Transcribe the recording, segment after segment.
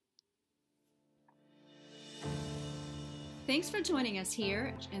Thanks for joining us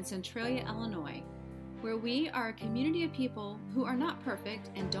here in Centralia, Illinois, where we are a community of people who are not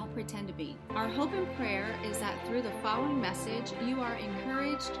perfect and don't pretend to be. Our hope and prayer is that through the following message, you are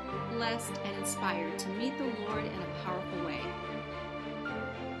encouraged, blessed, and inspired to meet the Lord in a powerful way.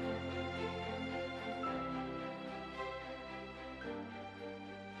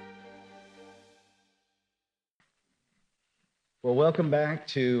 Well, welcome back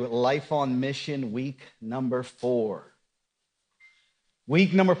to Life on Mission, week number 4.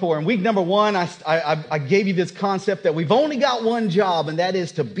 Week number 4. In week number 1, I gave you this concept that we've only got one job, and that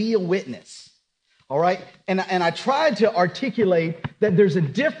is to be a witness. All right? And I tried to articulate that there's a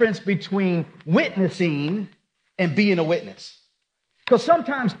difference between witnessing and being a witness. Because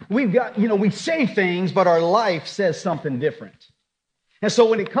sometimes we say things, but our life says something different. And so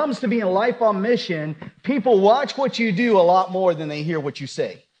when it comes to being life on mission, people watch what you do a lot more than they hear what you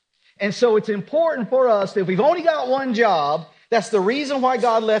say. And so it's important for us that if we've only got one job, that's the reason why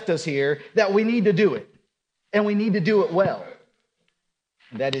God left us here, that we need to do it. And we need to do it well.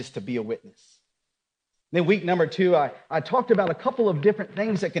 And that is to be a witness. Then week number 2, I talked about a couple of different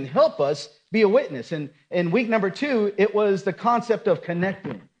things that can help us be a witness. And in week number 2, it was the concept of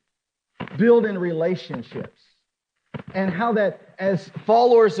connecting, building relationships. And how that as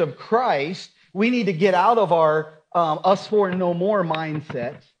followers of Christ, we need to get out of our us for and no more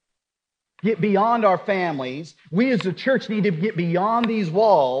mindset, get beyond our families. We as a church need to get beyond these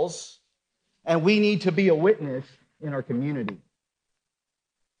walls, and we need to be a witness in our community.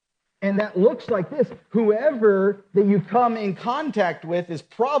 And that looks like this. Whoever that you come in contact with is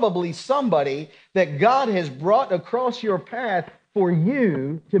probably somebody that God has brought across your path for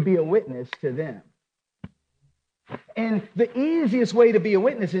you to be a witness to them. And the easiest way to be a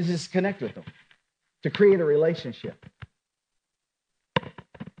witness is just connect with them, to create a relationship.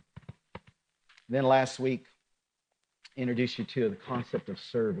 Then last week, I introduced you to the concept of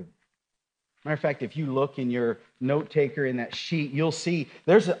serving. Matter of fact, if you look in your note taker in that sheet, you'll see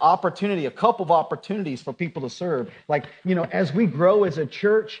there's an opportunity, a couple of opportunities for people to serve. Like, as we grow as a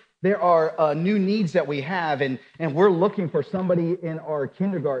church, there are new needs that we have, and we're looking for somebody in our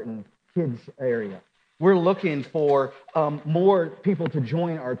kindergarten kids area. We're looking for more people to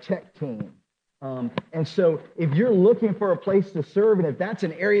join our tech team. And so if you're looking for a place to serve, and if that's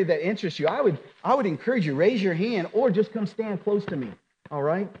an area that interests you, I would encourage you, raise your hand or just come stand close to me, all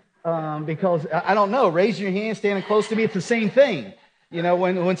right? Because, I don't know, raise your hand, standing close to me, it's the same thing.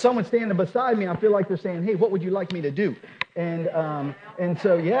 When someone's standing beside me, I feel like they're saying, hey, what would you like me to do? And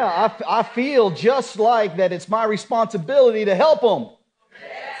so, yeah, I feel just like that it's my responsibility to help them.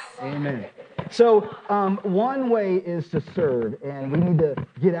 Amen. So one way is to serve, and we need to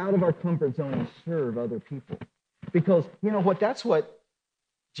get out of our comfort zone and serve other people. Because, you know what, that's what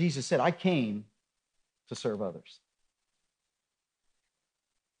Jesus said, I came to serve others.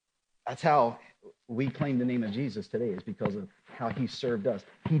 That's how we claim the name of Jesus today, is because of how he served us.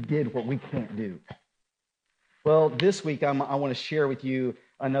 He did what we can't do. Well, this week I want to share with you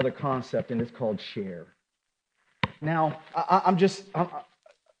another concept, and it's called share. Now,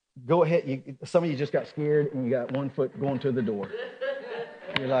 go ahead. Some of you just got scared and you got one foot going to the door.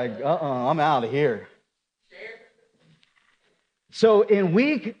 You're like, I'm out of here. So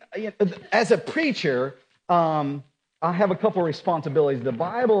as a preacher, I have a couple responsibilities. The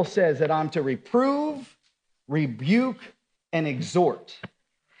Bible says that I'm to reprove, rebuke, and exhort.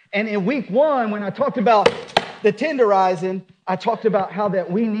 And in week 1, when I talked about the tenderizing, I talked about how that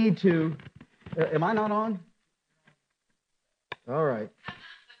we need to... am I not on? All right.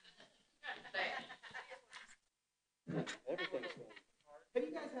 Everything's going. Have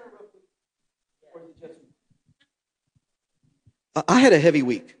you guys had a rough week? Or is it just me? I had a heavy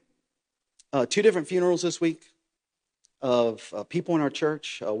week. 2 different funerals this week of people in our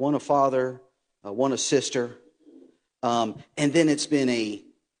church. One a father, one a sister. And then it's been a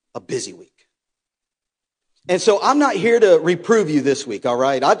busy week. And so I'm not here to reprove you this week, all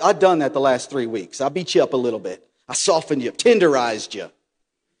right? I've done that the last 3 weeks. I beat you up a little bit. I softened you, tenderized you.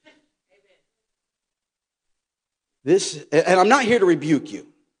 And I'm not here to rebuke you.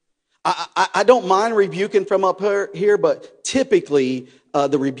 I don't mind rebuking from up here, but typically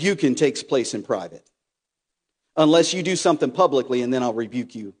the rebuking takes place in private. Unless you do something publicly, and then I'll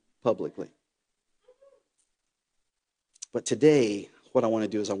rebuke you publicly. But today, what I want to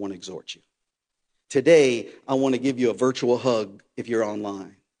do is I want to exhort you. Today, I want to give you a virtual hug if you're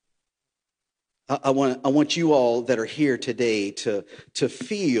online. I want you all that are here today to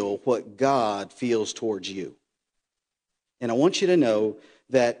feel what God feels towards you. And I want you to know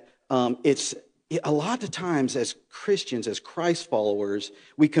that it's a lot of times as Christians, as Christ followers,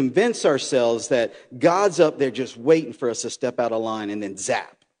 we convince ourselves that God's up there just waiting for us to step out of line and then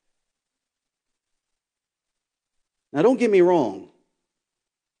zap. Now, don't get me wrong.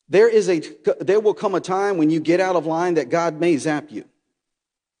 There will come a time when you get out of line that God may zap you.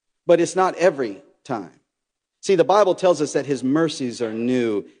 But it's not every time. See, the Bible tells us that his mercies are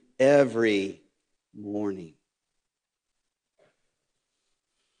new every morning.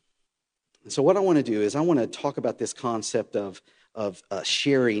 And so what I want to do is I want to talk about this concept of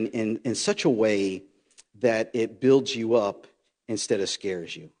sharing in such a way that it builds you up instead of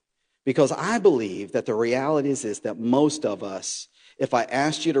scares you. Because I believe that the reality is that most of us, if I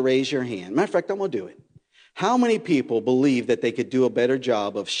asked you to raise your hand, matter of fact, I'm going to do it. How many people believe that they could do a better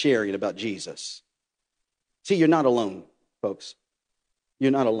job of sharing about Jesus? See, you're not alone, folks.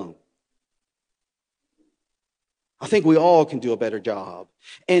 You're not alone. I think we all can do a better job.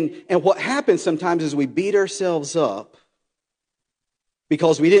 And what happens sometimes is we beat ourselves up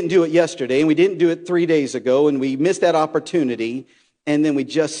because we didn't do it yesterday and we didn't do it 3 days ago and we missed that opportunity. And then we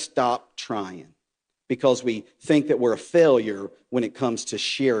just stop trying because we think that we're a failure when it comes to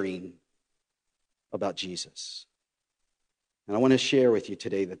sharing about Jesus. And I want to share with you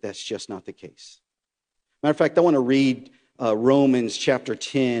today that that's just not the case. Matter of fact, I want to read Romans chapter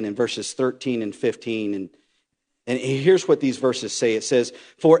 10 and verses 13 and 15. And here's what these verses say. It says,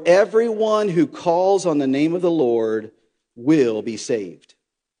 "For everyone who calls on the name of the Lord will be saved."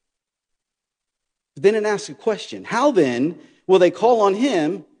 But then it asks a question. How then will they call on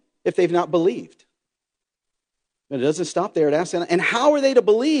him if they've not believed? But it doesn't stop there. It asks, and how are they to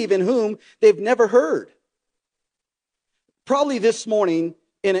believe in whom they've never heard? Probably this morning,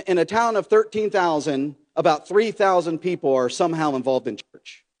 in a town of 13,000, about 3,000 people are somehow involved in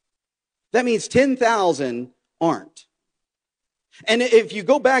church. That means 10,000 aren't. And if you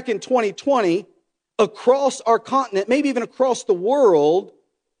go back in 2020, across our continent, maybe even across the world,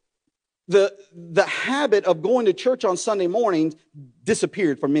 the habit of going to church on Sunday mornings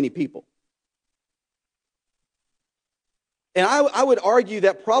disappeared for many people. And I would argue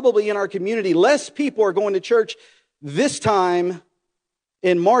that probably in our community, less people are going to church this time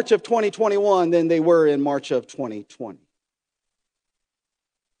in March of 2021 than they were in March of 2020.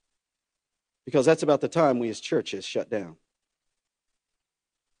 Because that's about the time we as churches shut down.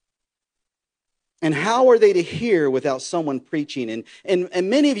 And how are they to hear without someone preaching? And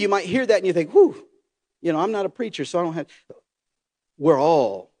many of you might hear that and you think, whew, I'm not a preacher, so I don't have... We're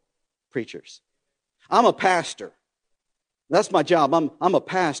all preachers. I'm a pastor. That's my job. I'm a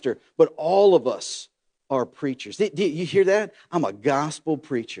pastor, but all of us are preachers. Do you hear that? I'm a gospel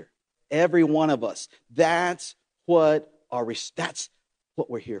preacher. Every one of us. That's what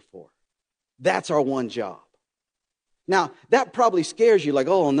we're here for. That's our one job. Now, that probably scares you, like,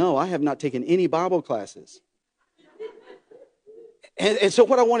 oh no, I have not taken any Bible classes. And so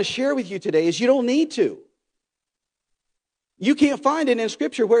what I want to share with you today is you don't need to. You can't find it in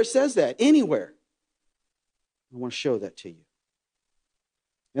Scripture where it says that, anywhere. I want to show that to you.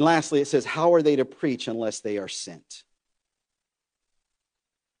 And lastly, it says, how are they to preach unless they are sent?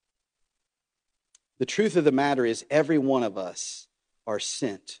 The truth of the matter is every one of us are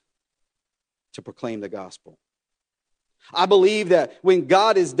sent to proclaim the gospel. I believe that when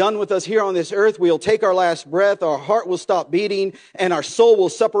God is done with us here on this earth, we'll take our last breath, our heart will stop beating, and our soul will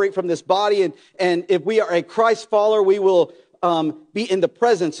separate from this body. And if we are a Christ follower, we will be in the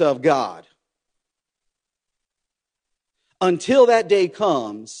presence of God. Until that day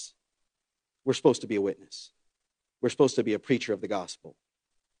comes, we're supposed to be a witness. We're supposed to be a preacher of the gospel.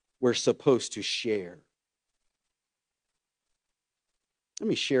 We're supposed to share. Let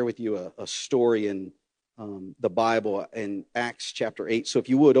me share with you a story in the Bible in Acts chapter 8. So if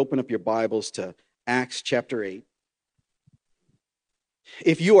you would, open up your Bibles to Acts chapter 8.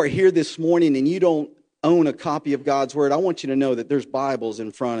 If you are here this morning and you don't own a copy of God's Word, I want you to know that there's Bibles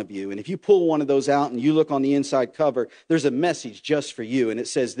in front of you. And if you pull one of those out and you look on the inside cover, there's a message just for you. And it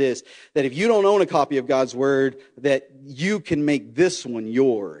says this, that if you don't own a copy of God's Word, that you can make this one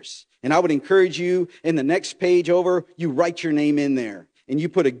yours. And I would encourage you, in the next page over, you write your name in there. And you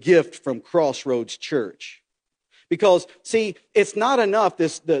put a gift from Crossroads Church. Because, see, it's not enough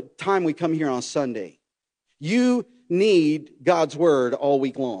the time we come here on Sunday. You need God's Word all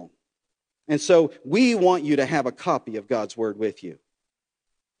week long. And so we want you to have a copy of God's Word with you.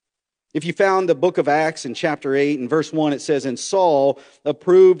 If you found the book of Acts in chapter 8, in verse 1, it says, "And Saul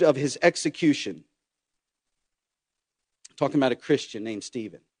approved of his execution." Talking about a Christian named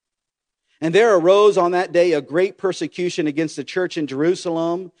Stephen. "And there arose on that day a great persecution against the church in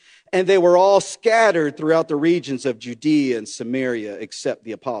Jerusalem, and they were all scattered throughout the regions of Judea and Samaria, except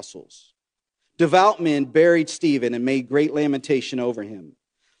the apostles. Devout men buried Stephen and made great lamentation over him.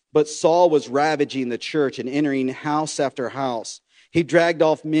 But Saul was ravaging the church and entering house after house. He dragged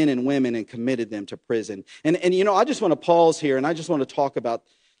off men and women and committed them to prison. And you know, I just want to pause here and I just want to talk about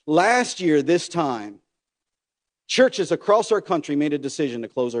last year, this time, churches across our country made a decision to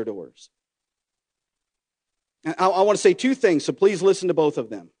close our doors. And I want to say two things, so please listen to both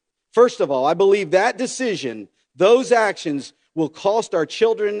of them. First of all, I believe that decision, those actions, will cost our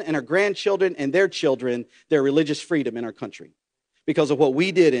children and our grandchildren and their children their religious freedom in our country because of what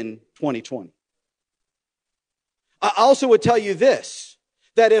we did in 2020. I also would tell you this,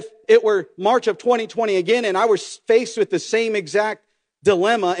 that if it were March of 2020 again and I was faced with the same exact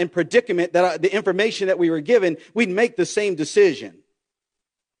dilemma and predicament, that the information that we were given, we'd make the same decision.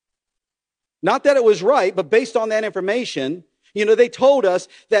 Not that it was right, but based on that information, you know, they told us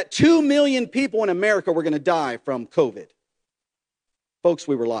that 2 million people in America were going to die from COVID. Folks,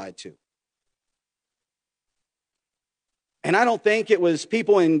 we were lied to. And I don't think it was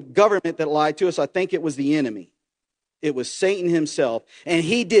people in government that lied to us. I think it was the enemy. It was Satan himself. And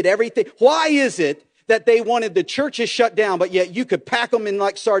he did everything. Why is it that they wanted the churches shut down, but yet you could pack them in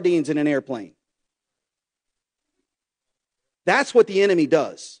like sardines in an airplane? That's what the enemy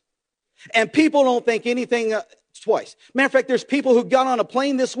does. And people don't think anything twice. Matter of fact, there's people who got on a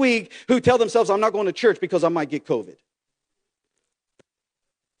plane this week who tell themselves, I'm not going to church because I might get COVID.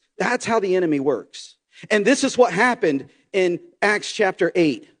 That's how the enemy works. And this is what happened in Acts chapter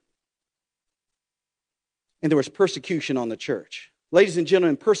 8. And there was persecution on the church. Ladies and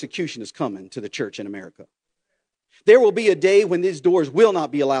gentlemen, persecution is coming to the church in America. There will be a day when these doors will not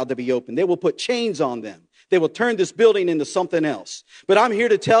be allowed to be opened. They will put chains on them. They will turn this building into something else. But I'm here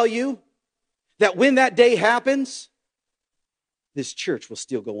to tell you that when that day happens, this church will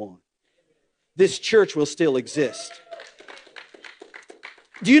still go on. This church will still exist.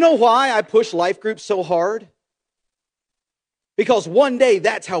 Do you know why I push life groups so hard? Because one day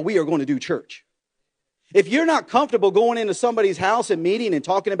that's how we are going to do church. If you're not comfortable going into somebody's house and meeting and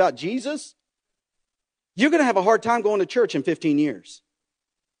talking about Jesus, you're going to have a hard time going to church in 15 years.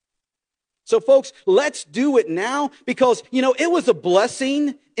 So folks, let's do it now because, you know, it was a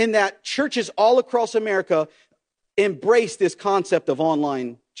blessing in that churches all across America embrace this concept of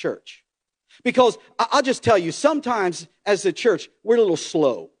online church. Because I'll just tell you, sometimes as a church, we're a little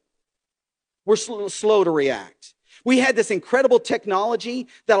slow. We're slow to react. We had this incredible technology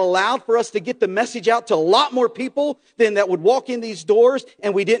that allowed for us to get the message out to a lot more people than that would walk in these doors,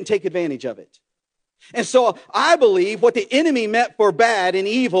 and we didn't take advantage of it. And so I believe what the enemy meant for bad and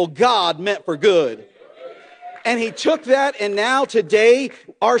evil, God meant for good. And he took that, and now today,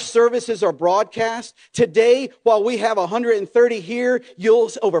 our services are broadcast. Today, while we have 130 here,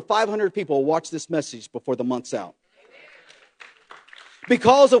 over 500 people will watch this message before the month's out.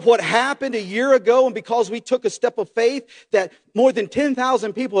 Because of what happened a year ago and because we took a step of faith, that more than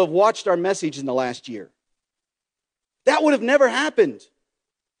 10,000 people have watched our message in the last year. That would have never happened.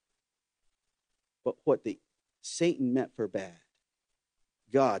 But what Satan meant for bad,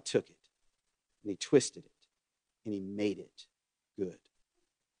 God took it and he twisted it and he made it good.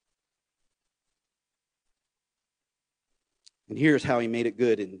 And here's how he made it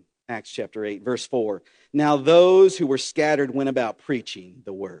good in Acts chapter 8, verse 4. Now those who were scattered went about preaching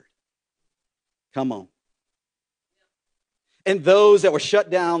the word. Come on. And those that were shut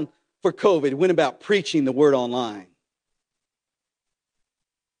down for COVID went about preaching the word online.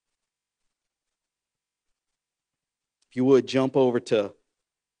 If you would, jump over to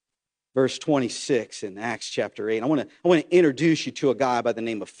verse 26 in Acts chapter 8. I want to introduce you to a guy by the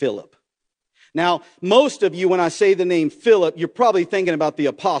name of Philip. Now, most of you, when I say the name Philip, you're probably thinking about the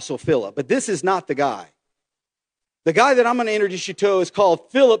Apostle Philip, but this is not the guy. The guy that I'm going to introduce you to is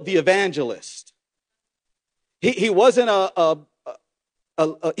called Philip the Evangelist. He wasn't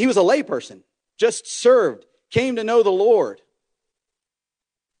he was a layperson, just served, came to know the Lord.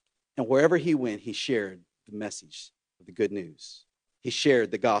 And wherever he went, he shared the message of the good news. He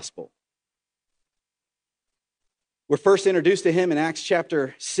shared the gospel. We're first introduced to him in Acts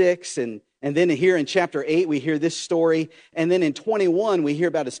chapter 6, and then here in chapter 8, we hear this story. And then in 21, we hear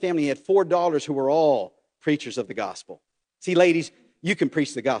about his family. He had 4 daughters who were all preachers of the gospel. See, ladies, you can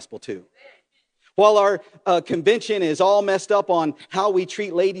preach the gospel too. While our convention is all messed up on how we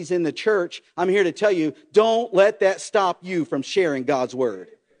treat ladies in the church, I'm here to tell you, don't let that stop you from sharing God's word.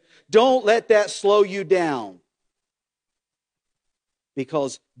 Don't let that slow you down.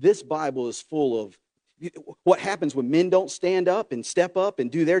 Because this Bible is full of what happens when men don't stand up and step up and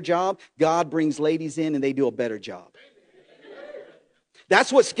do their job. God brings ladies in and they do a better job. That's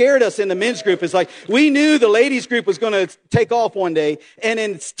what scared us in the men's group. It's like we knew the ladies group was going to take off one day. And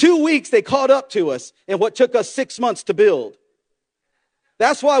in 2 weeks, they caught up to us in what took us 6 months to build.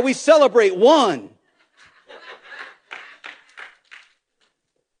 That's why we celebrate one.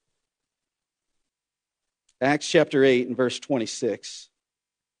 Acts chapter 8 and verse 26.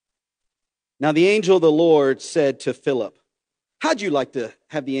 Now the angel of the Lord said to Philip, how'd you like to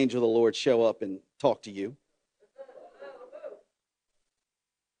have the angel of the Lord show up and talk to you?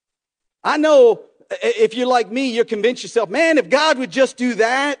 I know if you're like me, you're convinced yourself, man, if God would just do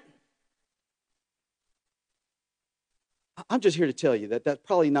that. I'm just here to tell you that that's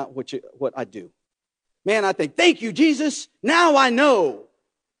probably not what I do. Man, I think, thank you, Jesus. Now I know.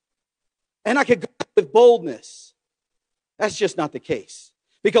 And I could go with boldness. That's just not the case.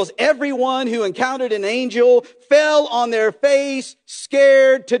 Because everyone who encountered an angel fell on their face,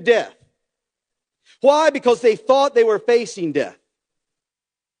 scared to death. Why? Because they thought they were facing death.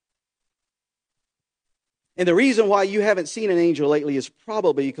 And the reason why you haven't seen an angel lately is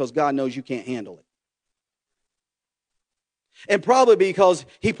probably because God knows you can't handle it. And probably because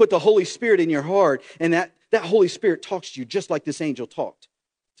he put the Holy Spirit in your heart, and that Holy Spirit talks to you just like this angel talked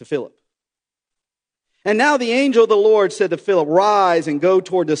to Philip. And now the angel of the Lord said to Philip, rise and go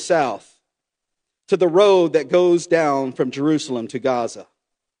toward the south, to the road that goes down from Jerusalem to Gaza.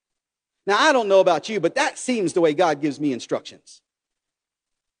 Now, I don't know about you, but that seems the way God gives me instructions.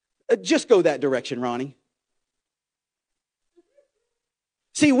 Just go that direction, Ronnie.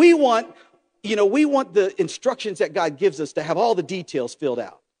 See, we want the instructions that God gives us to have all the details filled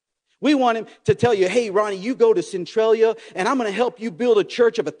out. We want him to tell you, hey, Ronnie, you go to Centralia, and I'm going to help you build a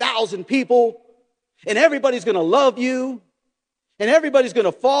church of 1,000 people, and everybody's going to love you, and everybody's going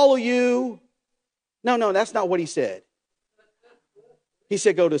to follow you. No, that's not what he said. He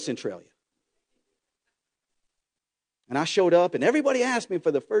said, go to Centralia. And I showed up, and everybody asked me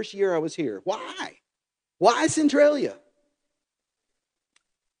for the first year I was here, why? Why Centralia?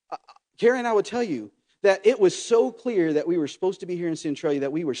 Carrie and I would tell you that it was so clear that we were supposed to be here in Centralia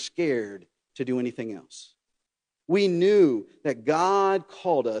that we were scared to do anything else. We knew that God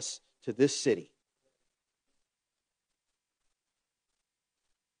called us to this city.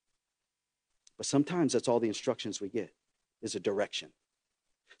 But sometimes that's all the instructions we get is a direction.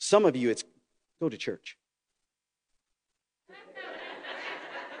 Some of you, it's go to church.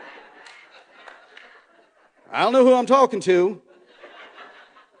 I don't know who I'm talking to.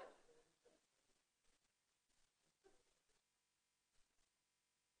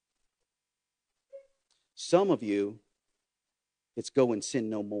 Some of you, it's go and sin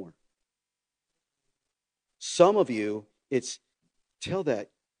no more. Some of you, it's tell that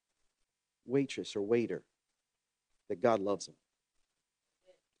waitress or waiter that God loves them.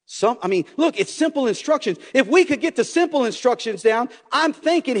 Look, it's simple instructions. If we could get the simple instructions down, I'm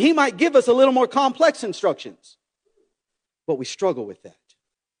thinking he might give us a little more complex instructions. But we struggle with that.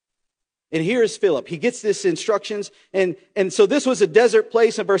 And here's Philip. He gets this instructions. And so this was a desert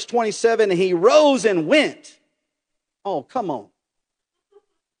place in verse 27. And he rose and went. Oh, come on.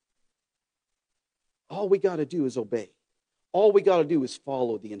 All we got to do is obey. All we got to do is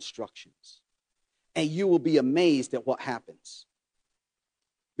follow the instructions. And you will be amazed at what happens.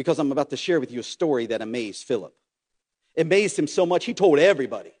 Because I'm about to share with you a story that amazed Philip. It amazed him so much, he told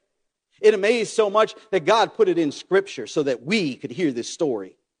everybody. It amazed so much that God put it in Scripture so that we could hear this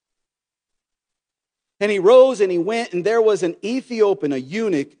story. And he rose and he went, and there was an Ethiopian, a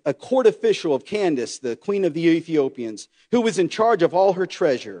eunuch, a court official of Candace, the queen of the Ethiopians, who was in charge of all her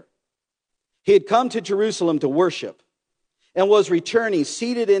treasure. He had come to Jerusalem to worship and was returning,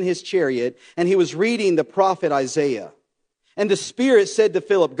 seated in his chariot, and he was reading the prophet Isaiah. And the Spirit said to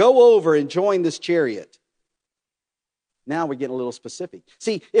Philip, go over and join this chariot. Now we're getting a little specific.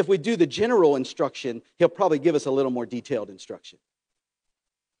 See, if we do the general instruction, he'll probably give us a little more detailed instruction.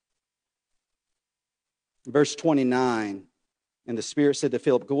 Verse 29, and the Spirit said to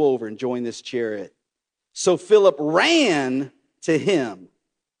Philip, go over and join this chariot. So Philip ran to him.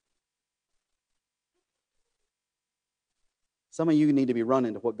 Some of you need to be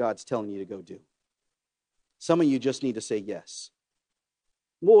running to what God's telling you to go do. Some of you just need to say yes.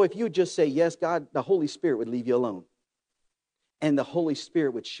 Well, if you just say yes, God, the Holy Spirit would leave you alone. And the Holy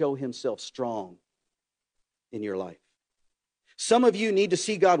Spirit would show himself strong in your life. Some of you need to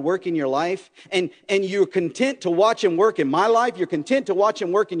see God work in your life, and you're content to watch him work in my life. You're content to watch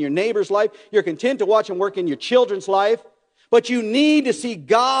him work in your neighbor's life. You're content to watch him work in your children's life. But you need to see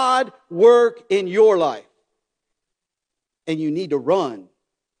God work in your life. And you need to run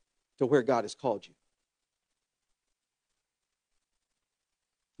to where God has called you.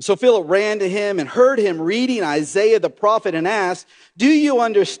 So Philip ran to him and heard him reading Isaiah the prophet and asked, "Do you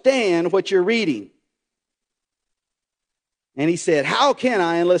understand what you're reading?" And he said, "How can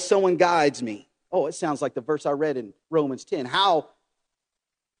I unless someone guides me?" Oh, it sounds like the verse I read in Romans 10. How?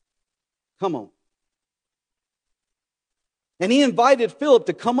 Come on. And he invited Philip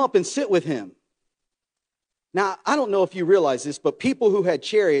to come up and sit with him. Now, I don't know if you realize this, but people who had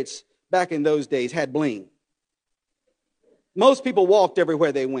chariots back in those days had bling. Most people walked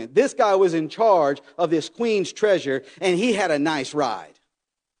everywhere they went. This guy was in charge of this queen's treasure, and he had a nice ride.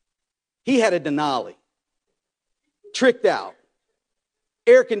 He had a Denali. Tricked out.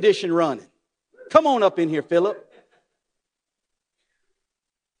 Air conditioned running. Come on up in here, Philip.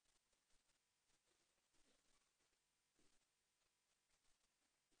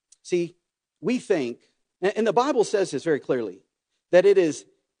 See, we think, and the Bible says this very clearly, that it is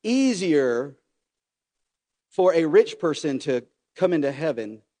easier for a rich person to come into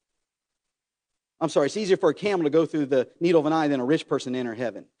heaven. I'm sorry, it's easier for a camel to go through the needle of an eye than a rich person to enter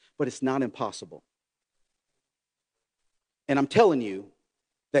heaven. But it's not impossible. And I'm telling you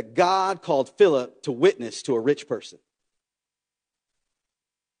that God called Philip to witness to a rich person.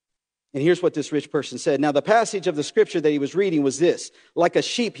 And here's what this rich person said. Now, the passage of the scripture that he was reading was this: like a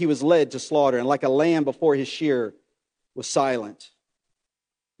sheep he was led to slaughter, and like a lamb before his shearer was silent.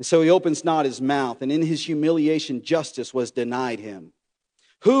 And so he opens not his mouth, and in his humiliation justice was denied him.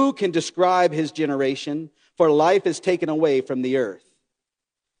 Who can describe his generation? For life is taken away from the earth.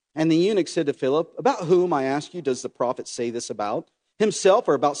 And the eunuch said to Philip, "About whom, I ask you, does the prophet say this about? Himself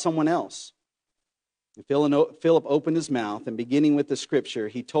or about someone else?" And Philip opened his mouth, and beginning with the scripture,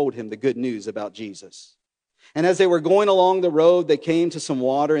 he told him the good news about Jesus. And as they were going along the road, they came to some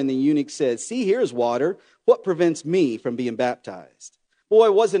water, and the eunuch said, "See, here's water. What prevents me from being baptized?" Boy,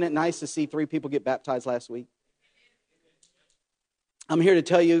 wasn't it nice to see 3 people get baptized last week? I'm here to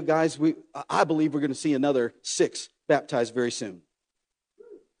tell you guys, I believe we're going to see another 6 baptized very soon.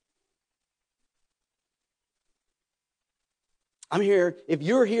 I'm here, if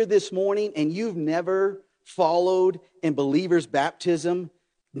you're here this morning and you've never followed in believers' baptism,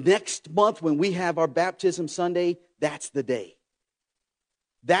 next month when we have our baptism Sunday, that's the day.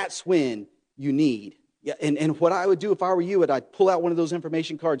 That's when you need. Yeah, and what I would do if I were you, I'd pull out one of those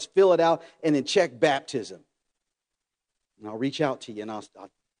information cards, fill it out, and then check baptism. And I'll reach out to you, and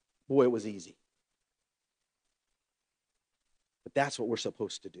boy, it was easy. But that's what we're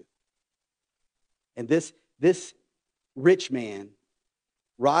supposed to do. And this rich man,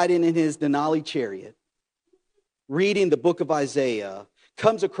 riding in his Denali chariot, reading the book of Isaiah,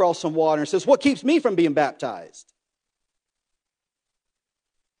 comes across some water and says, "What keeps me from being baptized?"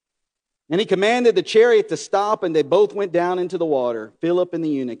 And he commanded the chariot to stop, and they both went down into the water, Philip and the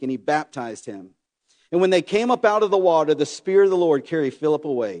eunuch, and he baptized him. And when they came up out of the water, the Spirit of the Lord carried Philip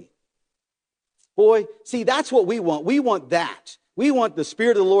away. Boy, see, that's what we want. We want that. We want the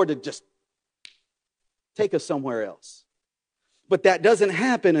Spirit of the Lord to just take us somewhere else. But that doesn't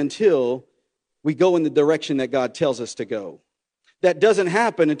happen until we go in the direction that God tells us to go. That doesn't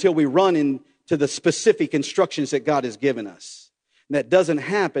happen until we run into the specific instructions that God has given us. And that doesn't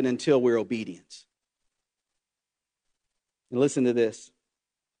happen until we're obedient. And listen to this.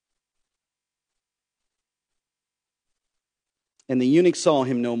 And the eunuch saw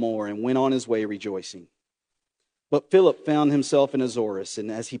him no more and went on his way rejoicing. But Philip found himself in Azotus,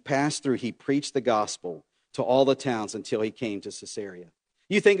 and as he passed through, he preached the gospel to all the towns until he came to Caesarea.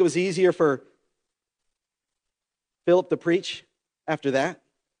 You think it was easier for Philip to preach after that?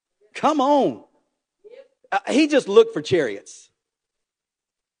 Come on. He just looked for chariots.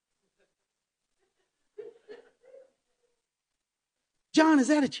 John, is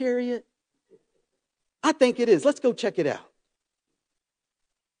that a chariot? I think it is. Let's go check it out.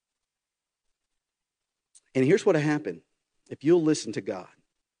 And here's what happened. If you'll listen to God,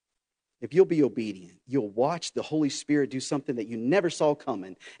 if you'll be obedient, you'll watch the Holy Spirit do something that you never saw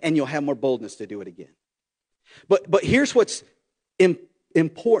coming, and you'll have more boldness to do it again. But here's what's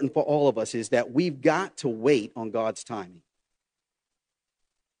important for all of us is that we've got to wait on God's timing.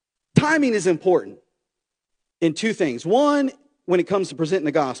 Timing is important in 2 things. 1, when it comes to presenting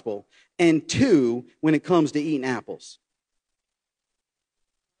the gospel, and 2, when it comes to eating apples.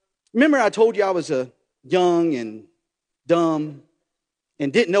 Remember I told you I was young and dumb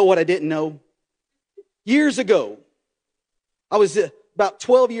and didn't know what I didn't know? Years ago, I was about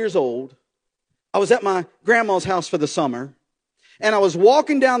 12 years old. I was at my grandma's house for the summer, and I was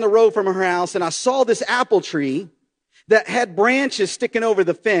walking down the road from her house, and I saw this apple tree that had branches sticking over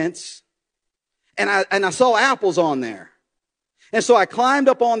the fence, and I saw apples on there. And so I climbed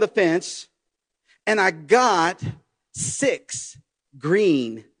up on the fence, and I got 6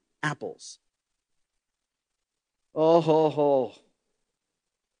 green apples. Oh.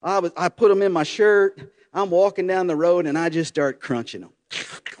 I put them in my shirt. I'm walking down the road and I just start crunching them.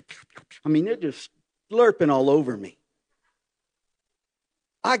 I mean, they're just slurping all over me.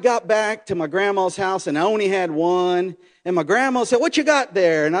 I got back to my grandma's house and I only had one. And my grandma said, "What you got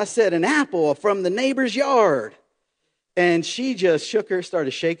there?" And I said, "An apple from the neighbor's yard." And she just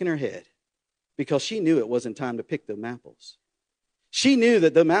started shaking her head because she knew it wasn't time to pick them apples. She knew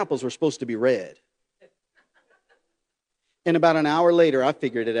that them apples were supposed to be red. And about an hour later, I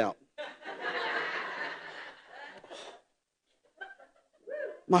figured it out.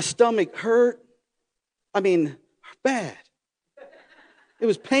 My stomach hurt. I mean, bad. It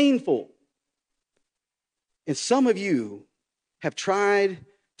was painful. And some of you have tried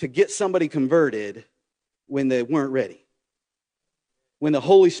to get somebody converted when they weren't ready. When the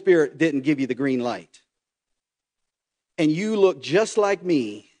Holy Spirit didn't give you the green light. And you look just like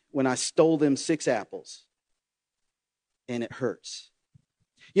me when I stole them 6 apples. And it hurts.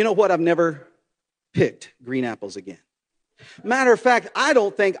 You know what? I've never picked green apples again. Matter of fact, I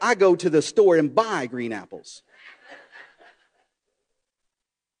don't think I go to the store and buy green apples.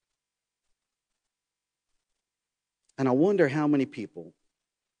 And I wonder how many people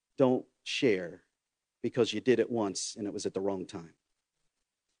don't share because you did it once and it was at the wrong time.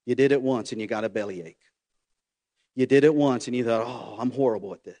 You did it once and you got a bellyache. You did it once and you thought, "Oh, I'm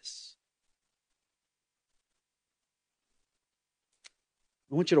horrible at this."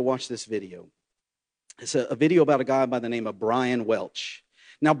 I want you to watch this video. It's a video about a guy by the name of Brian Welch.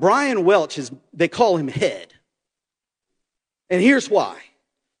 Now, Brian Welch they call him Head. And here's why.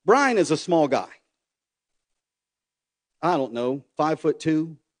 Brian is a small guy. I don't know,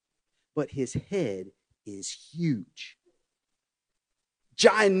 5'2", but his head is huge.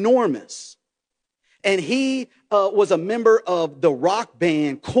 Ginormous. And he was a member of the rock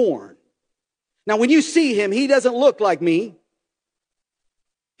band Korn. Now, when you see him, he doesn't look like me.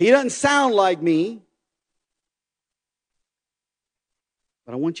 He doesn't sound like me.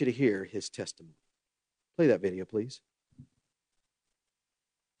 But I want you to hear his testimony. Play that video, please.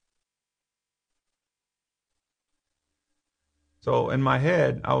 So in my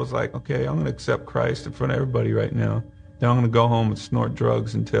head, I was like, okay, I'm going to accept Christ in front of everybody right now. Then I'm going to go home and snort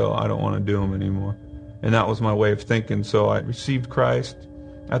drugs until I don't want to do them anymore. And that was my way of thinking. So I received Christ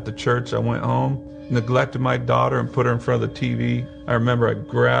at the church. I went home, neglected my daughter and put her in front of the TV. I remember I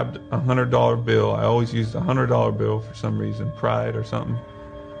grabbed a $100 bill. I always used a $100 bill for some reason, pride or something.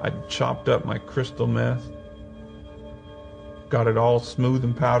 I chopped up my crystal meth, got it all smooth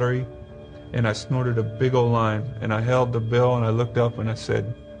and powdery, and I snorted a big old line. And I held the bill and I looked up and I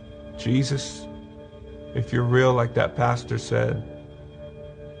said, "Jesus, if you're real like that pastor said,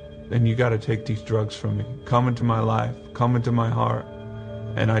 then you got to take these drugs from me. Come into my life, come into my heart."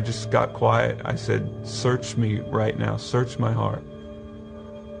 And I just got quiet. I said, "Search me right now, search my heart."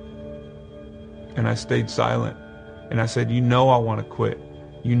 And I stayed silent. And I said, "You know I want to quit.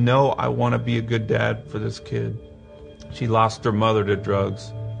 You know I want to be a good dad for this kid. She lost her mother to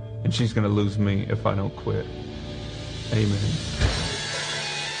drugs, and she's going to lose me if I don't quit." Amen.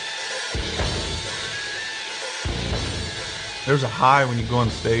 There's a high when you go on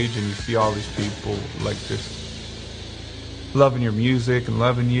stage and you see all these people like just loving your music and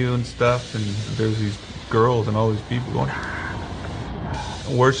loving you and stuff, and there's these girls and all these people going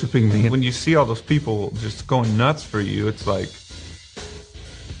worshiping me. When you see all those people just going nuts for you, it's like,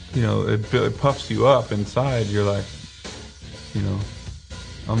 you know, it puffs you up inside. You're like, you know,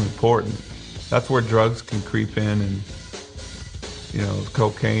 I'm important. That's where drugs can creep in, and, you know,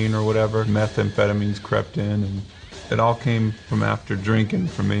 cocaine or whatever, methamphetamines crept in, and it all came from after drinking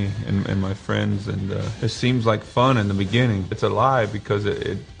for me and my friends. And it seems like fun in the beginning. It's a lie because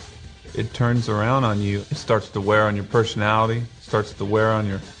it turns around on you. It starts to wear on your personality, starts to wear on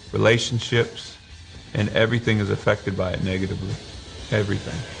your relationships, and everything is affected by it negatively.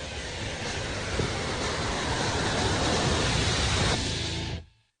 Everything.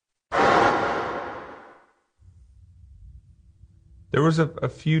 There was a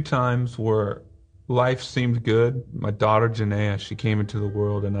few times where life seemed good. My daughter, Janaea, she came into the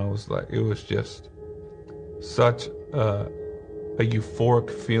world, and I was like, it was just such a euphoric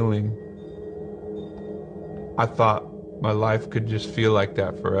feeling. I thought my life could just feel like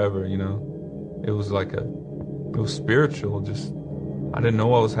that forever, you know? It was like it was spiritual. Just, I didn't know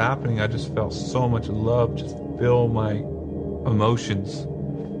what was happening. I just felt so much love just fill my emotions.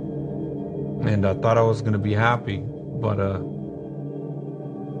 And I thought I was going to be happy, but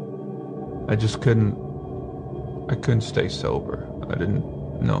I just couldn't stay sober. I didn't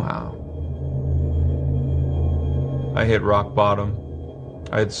know how. I hit rock bottom,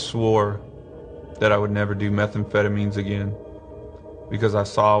 I had swore that I would never do methamphetamines again because I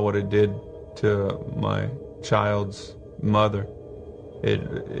saw what it did to my child's mother.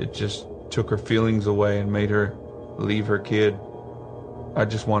 It just took her feelings away and made her leave her kid. I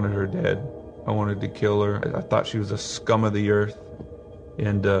just wanted her dead. I wanted to kill her. I thought she was a scum of the earth.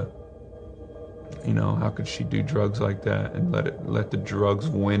 And, you know, how could she do drugs like that and let the drugs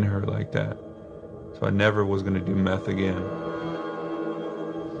win her like that? So I never was going to do meth again.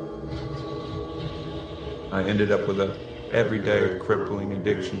 I ended up with a everyday crippling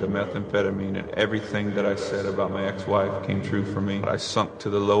addiction to methamphetamine, and everything that I said about my ex-wife came true for me. I sunk to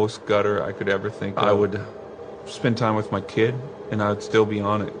the lowest gutter I could ever think of. I would spend time with my kid, and I would still be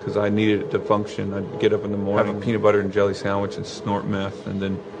on it because I needed it to function. I'd get up in the morning, have a peanut butter and jelly sandwich and snort meth, and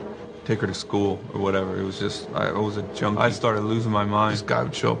then take her to school or whatever. It was just, I was a junkie. I started losing my mind. This guy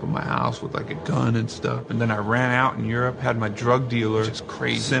would show up at my house with like a gun and stuff, and then I ran out in Europe, had my drug dealer just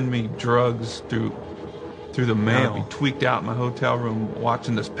crazy send me drugs through the mail. I'd be tweaked out in my hotel room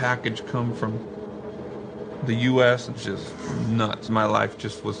watching this package come from the U.S. It's just nuts. My life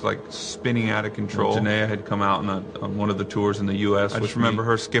just was like spinning out of control. Janaea had come out on one of the tours in the U.S. I just remember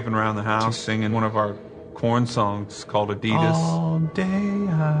her skipping around the house singing one of our Korn songs called Adidas. All day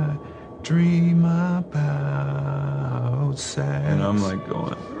I dream about sex. And I'm like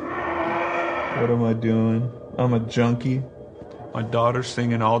going, what am I doing? I'm a junkie. My daughter's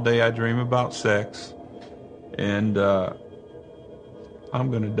singing All Day I Dream About Sex. And I'm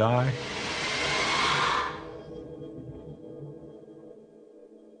gonna die.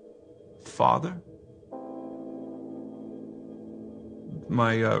 Father?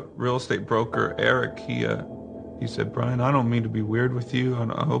 My real estate broker, Eric, he said, Brian, I don't mean to be weird with you.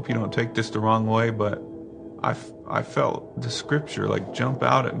 I hope you don't take this the wrong way, but I felt the scripture like jump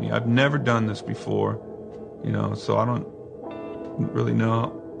out at me. I've never done this before, you know, so I don't really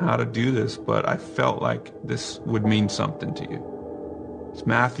know how to do this, but I felt like this would mean something to you. It's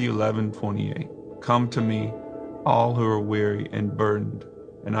Matthew 11:28. Come to me, all who are weary and burdened,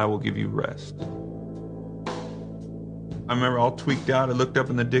 and I will give you rest. I remember all tweaked out. I looked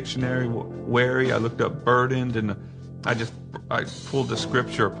up in the dictionary, weary. I looked up burdened, and I pulled the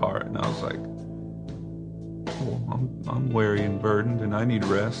scripture apart, and I was like, oh, I'm weary and burdened, and I need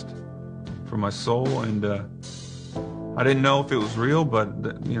rest for my soul. And I didn't know if it was real, but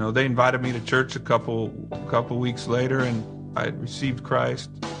you know, they invited me to church a couple weeks later, and I had received Christ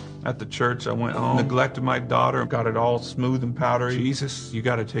at the church. I went home, neglected my daughter, got it all smooth and powdery. Jesus, you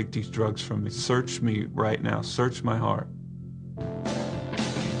got to take these drugs from me. Search me right now. Search my heart.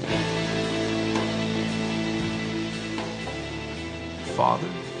 Father,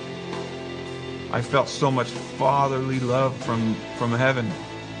 I felt so much fatherly love from heaven,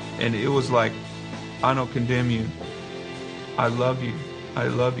 and it was like, I don't condemn you. I love you. I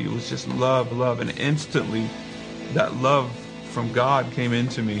love you. It was just love, and instantly that love from God came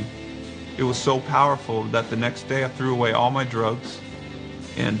into me. It was so powerful that the next day I threw away all my drugs,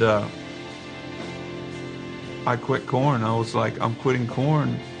 and I quit corn. I was like, I'm quitting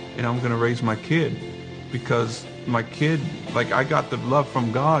corn, and I'm going to raise my kid, because my kid, like, I got the love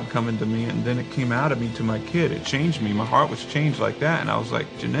from God coming to me, and then it came out of me to my kid. It changed me. My heart was changed like that, and I was like,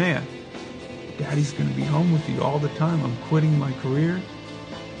 Janaea, Daddy's going to be home with you all the time. I'm quitting my career.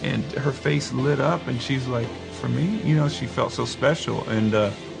 And her face lit up, and she's like, for me? You know, she felt so special.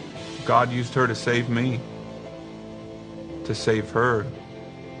 And God used her to save me, to save her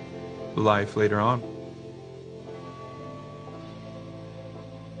life later on.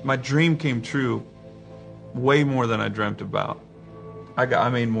 My dream came true way more than I dreamt about. I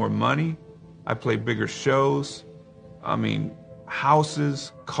made more money. I played bigger shows. I mean,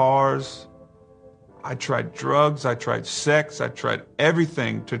 houses, cars. I tried drugs, I tried sex, I tried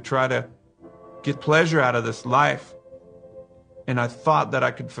everything to try to get pleasure out of this life. And I thought that I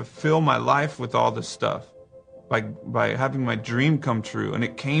could fulfill my life with all this stuff by having my dream come true, and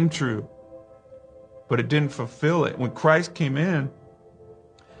it came true. But it didn't fulfill it. When Christ came in,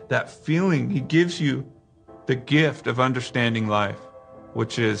 that feeling, he gives you the gift of understanding life,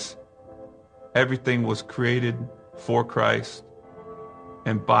 which is everything was created for Christ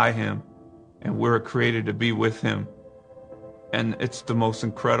and by him. And we're created to be with him. And it's the most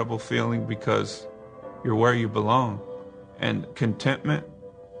incredible feeling because you're where you belong. And contentment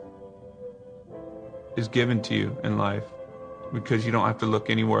is given to you in life because you don't have to look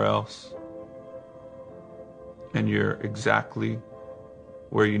anywhere else. And you're exactly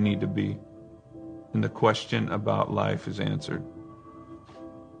where you need to be. And the question about life is answered.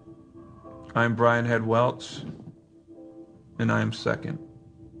 I'm Brian Head Welch, and I am second.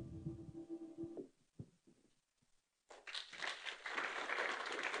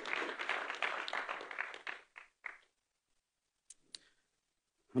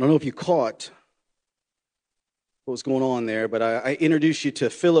 I don't know if you caught what was going on there, but I introduced you to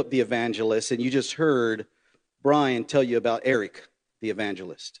Philip the evangelist, and you just heard Brian tell you about Eric the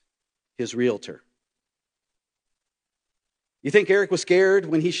evangelist, his realtor. You think Eric was scared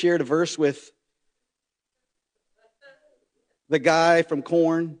when he shared a verse with the guy from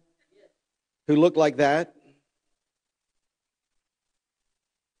Corn who looked like that?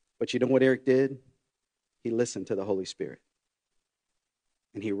 But you know what Eric did? He listened to the Holy Spirit.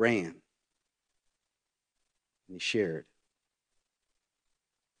 And he ran. And he shared.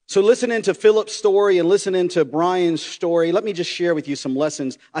 So listening to Philip's story and listening to Brian's story, let me just share with you some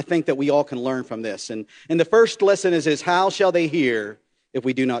lessons I think that we all can learn from this. And the first lesson is how shall they hear if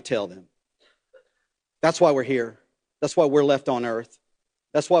we do not tell them? That's why we're here. That's why we're left on earth.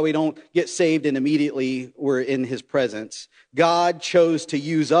 That's why we don't get saved and immediately we're in his presence. God chose to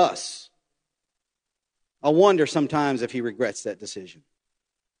use us. I wonder sometimes if he regrets that decision.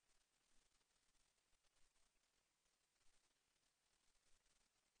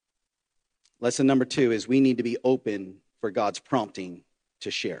 Lesson number 2 is we need to be open for God's prompting to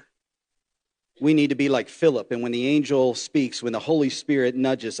share. We need to be like Philip, and when the angel speaks, when the Holy Spirit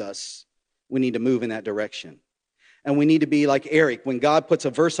nudges us, we need to move in that direction. And we need to be like Eric. When God puts a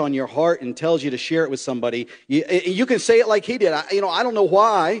verse on your heart and tells you to share it with somebody, you can say it like he did. I don't know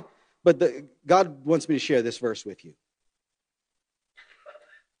why, but God wants me to share this verse with you.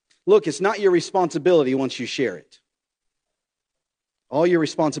 Look, it's not your responsibility once you share it. All your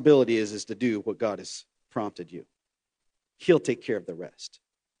responsibility is to do what God has prompted you. He'll take care of the rest.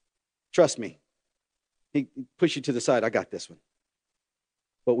 Trust me. He push you to the side. I got this one.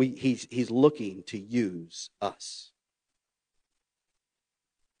 But he's looking to use us.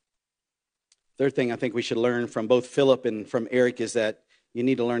 Third thing I think we should learn from both Philip and from Eric is that you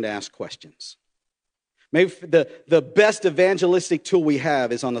need to learn to ask questions. Maybe the best evangelistic tool we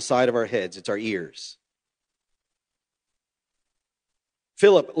have is on the side of our heads. It's our ears.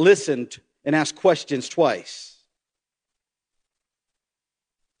 Philip listened and asked questions twice.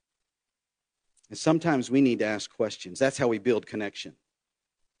 And sometimes we need to ask questions. That's how we build connection.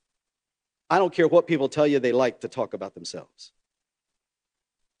 I don't care what people tell you, they like to talk about themselves.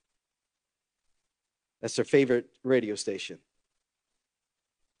 That's their favorite radio station.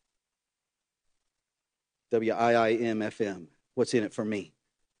 WIIM-FM. What's in it for me?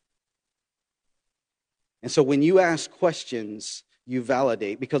 And so when you ask questions, you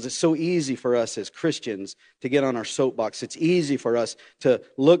validate, because it's so easy for us as Christians to get on our soapbox. It's easy for us to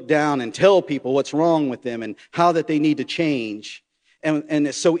look down and tell people what's wrong with them and how that they need to change. And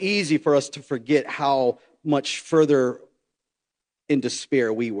it's so easy for us to forget how much further in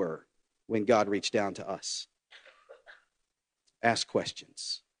despair we were when God reached down to us. Ask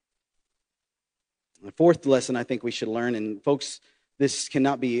questions. The fourth lesson I think we should learn, and folks, this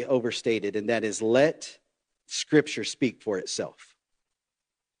cannot be overstated, and that is let Scripture speak for itself.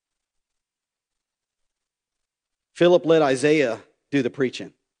 Philip let Isaiah do the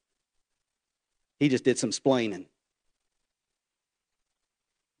preaching. He just did some splaining.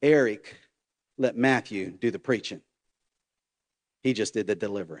 Eric let Matthew do the preaching. He just did the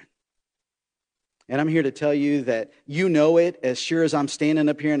delivering. And I'm here to tell you that you know it as sure as I'm standing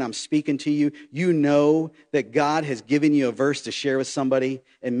up here and I'm speaking to you. You know that God has given you a verse to share with somebody,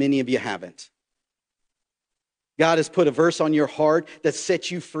 and many of you haven't. God has put a verse on your heart that sets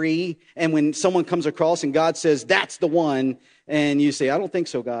you free. And when someone comes across and God says, that's the one, and you say, I don't think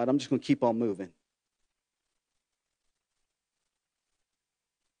so, God. I'm just going to keep on moving.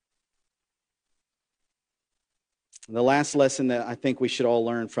 And the last lesson that I think we should all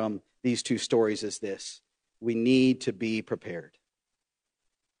learn from these two stories is this. We need to be prepared.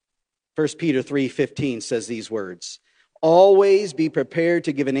 1 Peter 3:15 says these words, always be prepared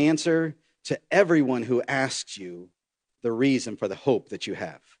to give an answer to everyone who asks you the reason for the hope that you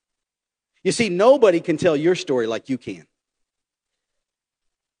have. You see, nobody can tell your story like you can.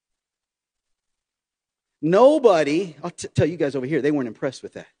 Nobody, I'll tell you guys over here, they weren't impressed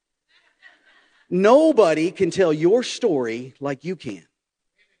with that. Nobody can tell your story like you can.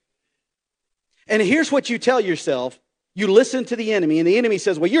 And here's what you tell yourself. You listen to the enemy, and the enemy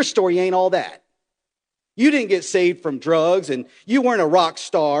says, well, your story ain't all that. You didn't get saved from drugs, and you weren't a rock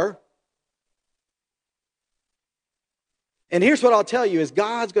star. And here's what I'll tell you is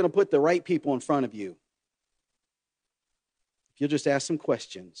God's going to put the right people in front of you. If you'll just ask some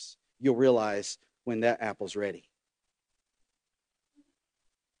questions, you'll realize when that apple's ready.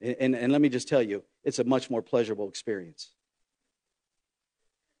 And let me just tell you, it's a much more pleasurable experience.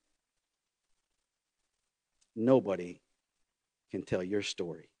 Nobody can tell your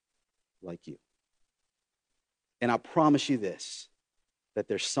story like you. And I promise you this, that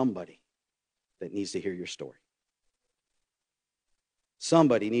there's somebody that needs to hear your story.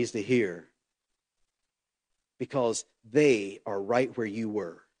 Somebody needs to hear, because they are right where you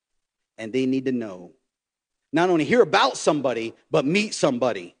were. And they need to know, not only hear about somebody, but meet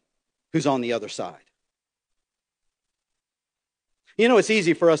somebody who's on the other side. You know, it's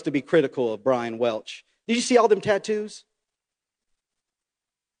easy for us to be critical of Brian Welch. Did you see all them tattoos?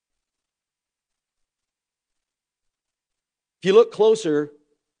 If you look closer,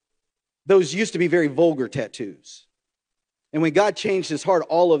 those used to be very vulgar tattoos. And when God changed his heart,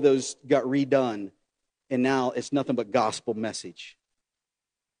 all of those got redone. And now it's nothing but gospel message.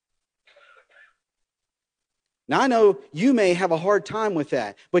 Now, I know you may have a hard time with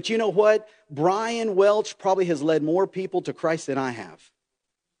that. But you know what? Brian Welch probably has led more people to Christ than I have.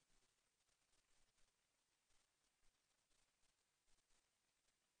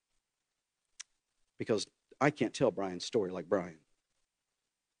 Because I can't tell Brian's story like Brian.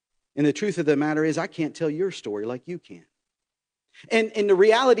 And the truth of the matter is, I can't tell your story like you can. And the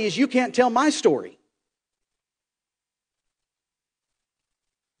reality is, you can't tell my story.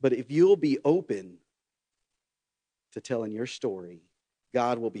 But if you'll be open to telling your story,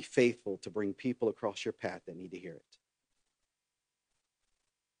 God will be faithful to bring people across your path that need to hear it.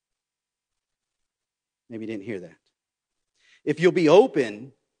 Maybe you didn't hear that. If you'll be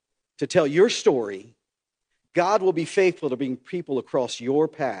open to tell your story, God will be faithful to bring people across your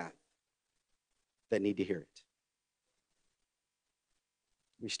path that need to hear it.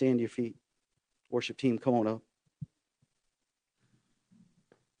 We stand to your feet. Worship team, come on up.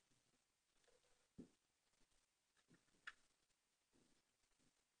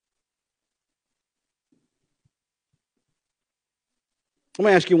 Let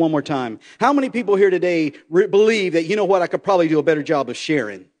me ask you one more time. How many people here today believe that, you know what, I could probably do a better job of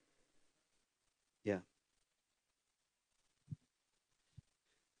sharing? Yeah.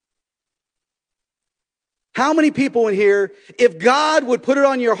 How many people in here, if God would put it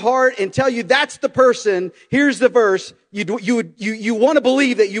on your heart and tell you that's the person, here's the verse, you want to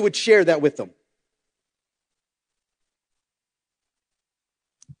believe that you would share that with them?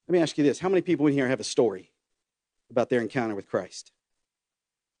 Let me ask you this. How many people in here have a story about their encounter with Christ?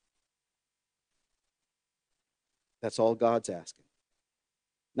 That's all God's asking.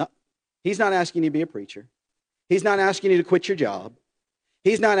 No, he's not asking you to be a preacher. He's not asking you to quit your job.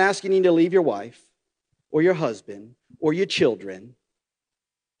 He's not asking you to leave your wife or your husband or your children.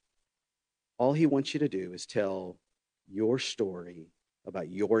 All he wants you to do is tell your story about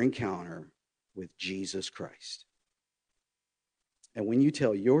your encounter with Jesus Christ. And when you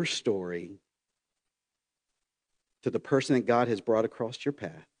tell your story to the person that God has brought across your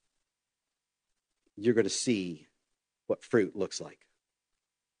path, you're going to see what fruit looks like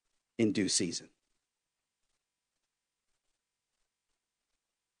in due season.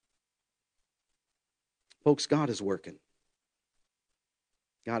 Folks, God is working.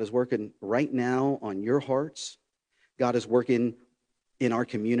 God is working right now on your hearts. God is working in our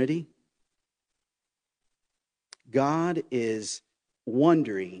community. God is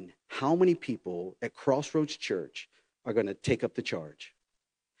wondering how many people at Crossroads Church are going to take up the charge.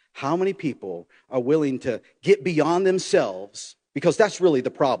 How many people are willing to get beyond themselves? Because that's really the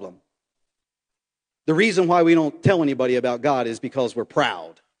problem. The reason why we don't tell anybody about God is because we're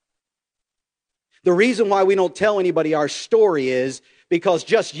proud. The reason why we don't tell anybody our story is because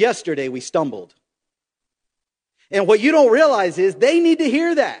just yesterday we stumbled. And what you don't realize is they need to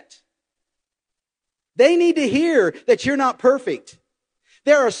hear that. They need to hear that you're not perfect.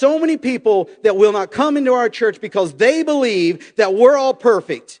 There are so many people that will not come into our church because they believe that we're all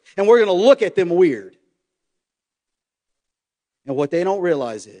perfect and we're going to look at them weird. And what they don't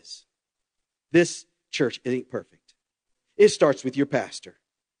realize is this church ain't perfect. It starts with your pastor.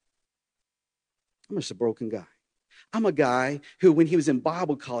 I'm just a broken guy. I'm a guy who, when he was in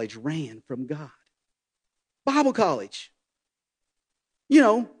Bible college, ran from God. Bible college. You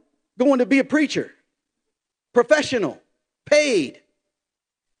know, going to be a preacher. Professional. Paid.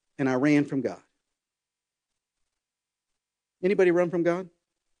 And I ran from God. Anybody run from God?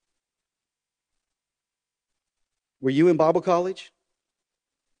 Were you in Bible college?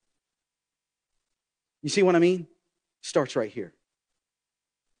 You see what I mean? Starts right here.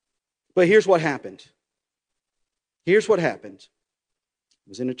 But here's what happened. Here's what happened. I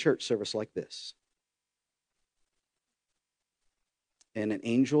was in a church service like this. And an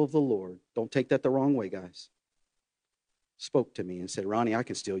angel of the Lord, don't take that the wrong way, guys, spoke to me and said, Ronnie, I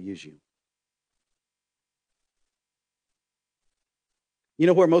can still use you. You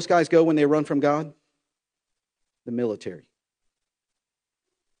know where most guys go when they run from God? The military.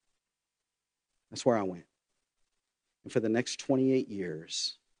 That's where I went. And for the next 28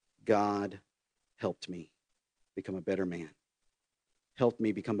 years, God helped me become a better man, helped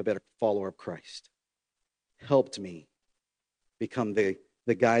me become a better follower of Christ, helped me become the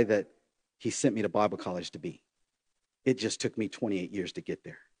guy that he sent me to Bible college to be. It just took me 28 years to get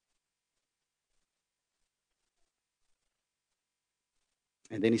there.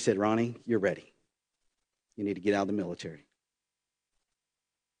 And then he said, Ronnie, you're ready. You need to get out of the military.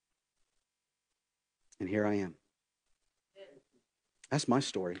 And here I am. That's my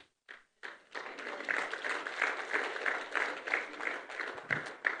story.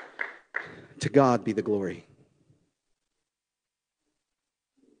 To God be the glory.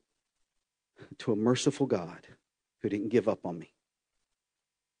 To a merciful God who didn't give up on me.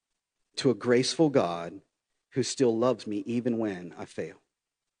 To a graceful God who still loves me even when I fail.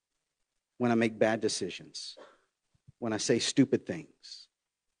 When I make bad decisions. When I say stupid things.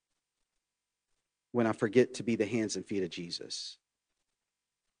 When I forget to be the hands and feet of Jesus.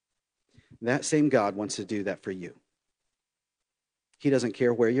 That same God wants to do that for you. He doesn't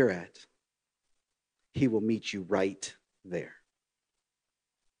care where you're at. He will meet you right there.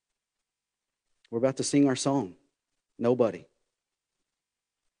 We're about to sing our song, Nobody.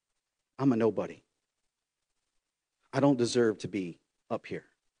 I'm a nobody. I don't deserve to be up here.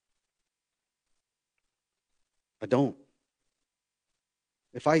 I don't.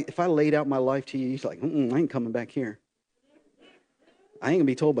 If I laid out my life to you, you're like, I ain't coming back here. I ain't going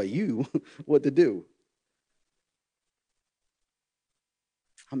to be told by you what to do.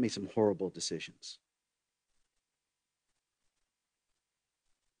 I made some horrible decisions.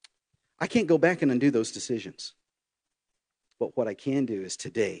 I can't go back and undo those decisions. But what I can do is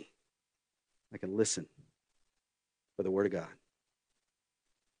today, I can listen for the Word of God.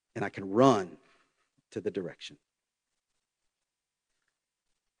 And I can run to the direction.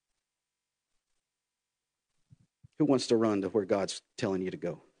 Who wants to run to where God's telling you to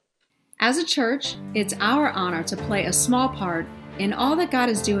go? As a church, it's our honor to play a small part in all that God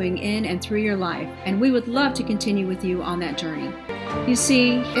is doing in and through your life, and we would love to continue with you on that journey. You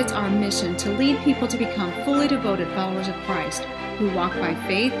see, it's our mission to lead people to become fully devoted followers of Christ who walk by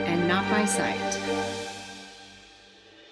faith and not by sight.